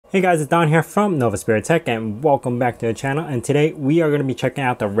Hey guys, it's Don here from Novaspirit Tech and welcome back to the channel, and today we are going to be checking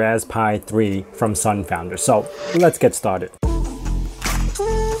out the Raspad 3 from Sunfounder. So let's get started.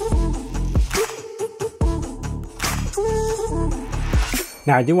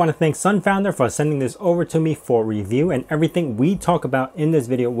 Now I do want to thank Sunfounder for sending this over to me for review, and everything we talk about in this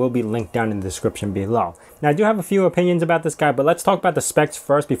video will be linked down in the description below. Now I do have a few opinions about this guy, but let's talk about the specs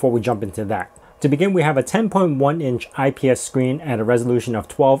first before we jump into that. To begin, we have a 10.1 inch IPS screen at a resolution of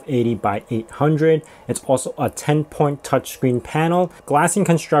 1280 by 800. It's also a 10-point touchscreen panel, glassing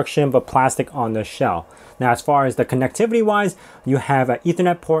construction but plastic on the shell. Now as far as the connectivity wise, you have an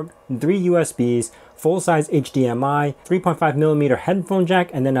Ethernet port, 3 USBs, full-size HDMI, 3.5mm headphone jack,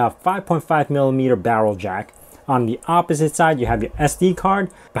 and then a 5.5mm barrel jack. On the opposite side, you have your SD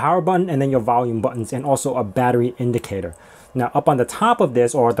card, power button, and then your volume buttons, and also a battery indicator. Now up on the top of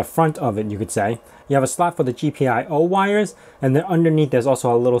this, or the front of it you could say, you have a slot for the GPIO wires, and then underneath there's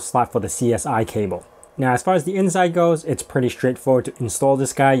also a little slot for the CSI cable. Now as far as the inside goes, it's pretty straightforward to install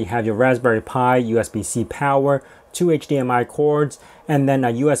this guy. You have your Raspberry Pi, USB-C power, 2 HDMI cords, and then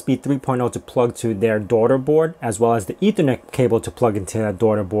a USB 3.0 to plug to their daughter board, as well as the Ethernet cable to plug into that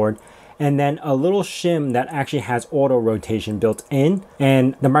daughter board. And then a little shim that actually has auto rotation built in,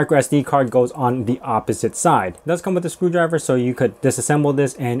 and the micro SD card goes on the opposite side. It does come with a screwdriver, so you could disassemble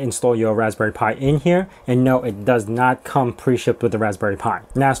this and install your Raspberry Pi in here. And no, it does not come pre-shipped with the Raspberry Pi.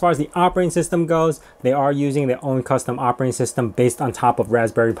 Now as far as the operating system goes, they are using their own custom operating system based on top of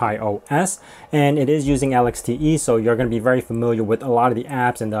Raspberry Pi OS, and it is using LXDE, so you're going to be very familiar with a lot of the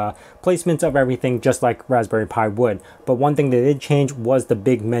apps and the placements of everything just like Raspberry Pi would. But one thing they did change was the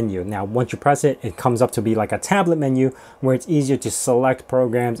big menu. Now once you press it, it comes up to be like a tablet menu where it's easier to select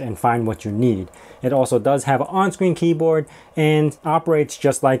programs and find what you need. It also does have an on-screen keyboard and operates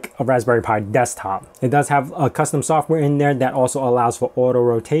just like a Raspberry Pi desktop. It does have a custom software in there that also allows for auto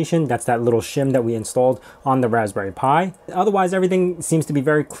rotation. That's that little shim that we installed on the Raspberry Pi. Otherwise, everything seems to be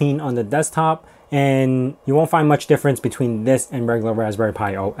very clean on the desktop, and you won't find much difference between this and regular Raspberry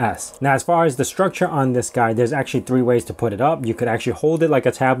Pi OS. Now as far as the structure on this guy, there's actually 3 ways to put it up. You could actually hold it like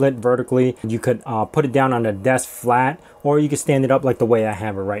a tablet vertically, you could put it down on the desk flat, or you can stand it up like the way I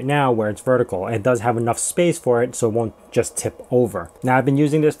have it right now where it's vertical. It does have enough space for it so it won't just tip over. Now I've been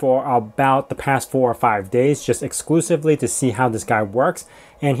using this for about the past 4 or 5 days just exclusively to see how this guy works,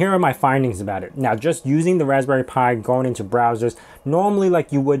 and here are my findings about it. Now just using the Raspberry Pi, going into browsers normally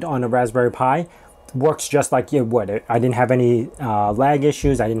like you would on a Raspberry Pi, works just like it would. I didn't have any lag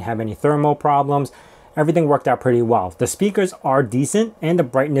issues, I didn't have any thermal problems. Everything worked out pretty well. The speakers are decent and the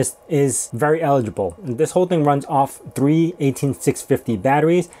brightness is very eligible. This whole thing runs off 3 18650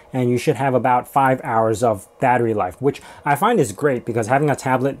 batteries, and you should have about 5 hours of battery life, which I find is great because having a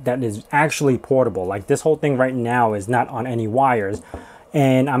tablet that is actually portable, like this whole thing right now is not on any wires,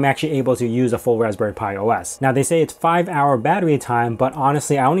 and I'm actually able to use a full Raspberry Pi OS. Now they say it's 5-hour battery time, but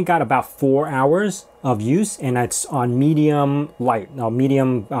honestly I only got about 4 hours of use, and it's on medium light,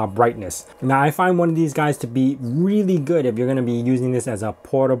 medium brightness. Now I find one of these guys to be really good if you're going to be using this as a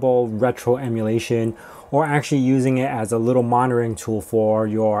portable retro emulation, or actually using it as a little monitoring tool for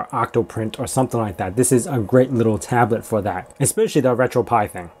your Octoprint or something like that. This is a great little tablet for that, especially the RetroPie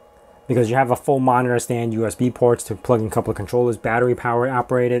thing, because you have a full monitor stand, USB ports to plug in a couple of controllers, battery power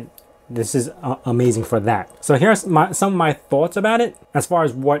operated. This is amazing for that. So here's some of my thoughts about it as far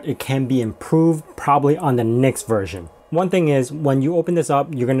as what it can be improved probably on the next version. One thing is, when you open this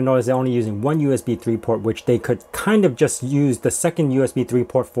up, you're going to notice they're only using one USB 3 port, which they could kind of just use the second USB 3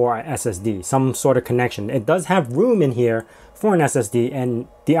 port for an SSD, some sort of connection. It does have room in here for an SSD, and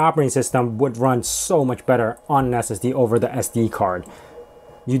the operating system would run so much better on an SSD over the SD card.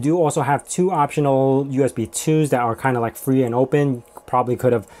 You do also have 2 optional USB 2s that are kind of like free and open. Probably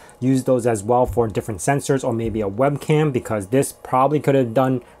could have used those as well for different sensors or maybe a webcam, because this probably could have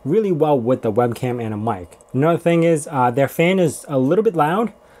done really well with the webcam and a mic. Another thing is their fan is a little bit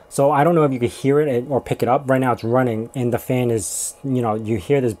loud, so I don't know if you could hear it or pick it up. Right now it's running and the fan is, you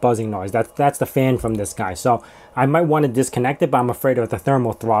hear this buzzing noise. That's the fan from this guy. So I might want to disconnect it, but I'm afraid of the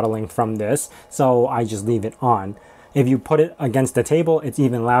thermal throttling from this, so I just leave it on. If you put it against the table, it's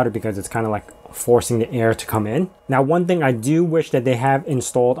even louder because it's kind of like forcing the air to come in. Now, one thing I do wish that they have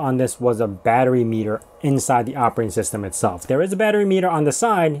installed on this was a battery meter inside the operating system itself. There is a battery meter on the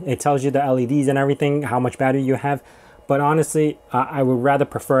side. It tells you the LEDs and everything, how much battery you have. But honestly, I would rather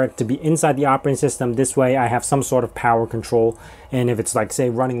prefer it to be inside the operating system. This way I have some sort of power control. And if it's like, say,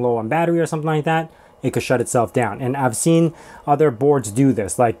 running low on battery or something like that, it could shut itself down. And I've seen other boards do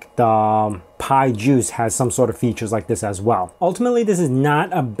this, like the Pi Juice has some sort of features like this as well. Ultimately, this is not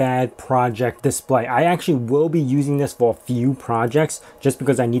a bad project display. I actually will be using this for a few projects just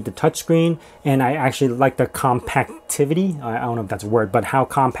because I need the touchscreen, and I actually like the compactivity. I don't know if that's a word, but how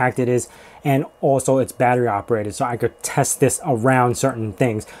compact it is, and also it's battery operated, so I could test this around certain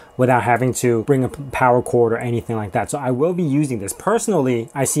things without having to bring a power cord or anything like that. So I will be using this. Personally,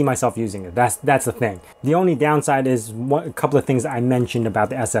 I see myself using it. That's the thing. The only downside is a couple of things I mentioned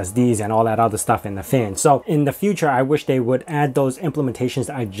about the SSDs and all that other stuff in the fan. So in the future, I wish they would add those implementations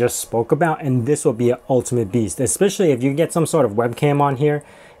that I just spoke about, and this will be an ultimate beast, especially if you get some sort of webcam on here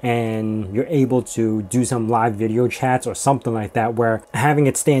and you're able to do some live video chats or something like that, where having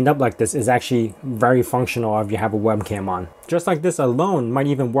it stand up like this is actually very functional if you have a webcam on. Just like this alone might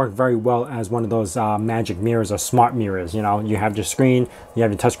even work very well as one of those magic mirrors or smart mirrors. You know, you have your screen, you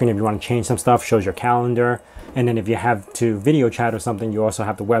have your touch screen if you want to change some stuff, shows your calendar, and then if you have to video chat or something, you also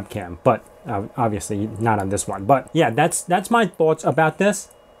have the webcam, but obviously not on this one. But yeah, that's my thoughts about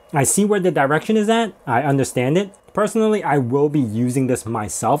this. I see where the direction is at. I understand it. Personally, I will be using this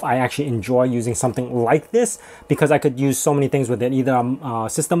myself. I actually enjoy using something like this because I could use so many things with it. Either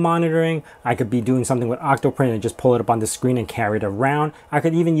system monitoring, I could be doing something with Octoprint and just pull it up on the screen and carry it around. I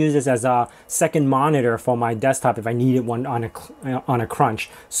could even use this as a second monitor for my desktop if I needed one on a crunch.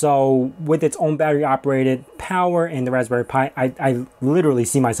 So with its own battery operated power and the Raspberry Pi, I literally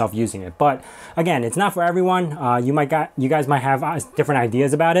see myself using it. But again, it's not for everyone. You guys might have different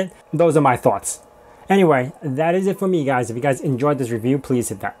ideas about it. Those are my thoughts. Anyway, that is it for me, guys. If you guys enjoyed this review, please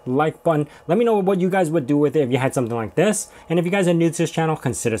hit that like button. Let me know what you guys would do with it if you had something like this. And if you guys are new to this channel,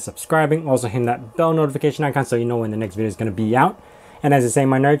 consider subscribing. Also hit that bell notification icon so you know when the next video is going to be out. And as I say in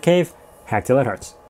my nerd cave, hack till it hurts.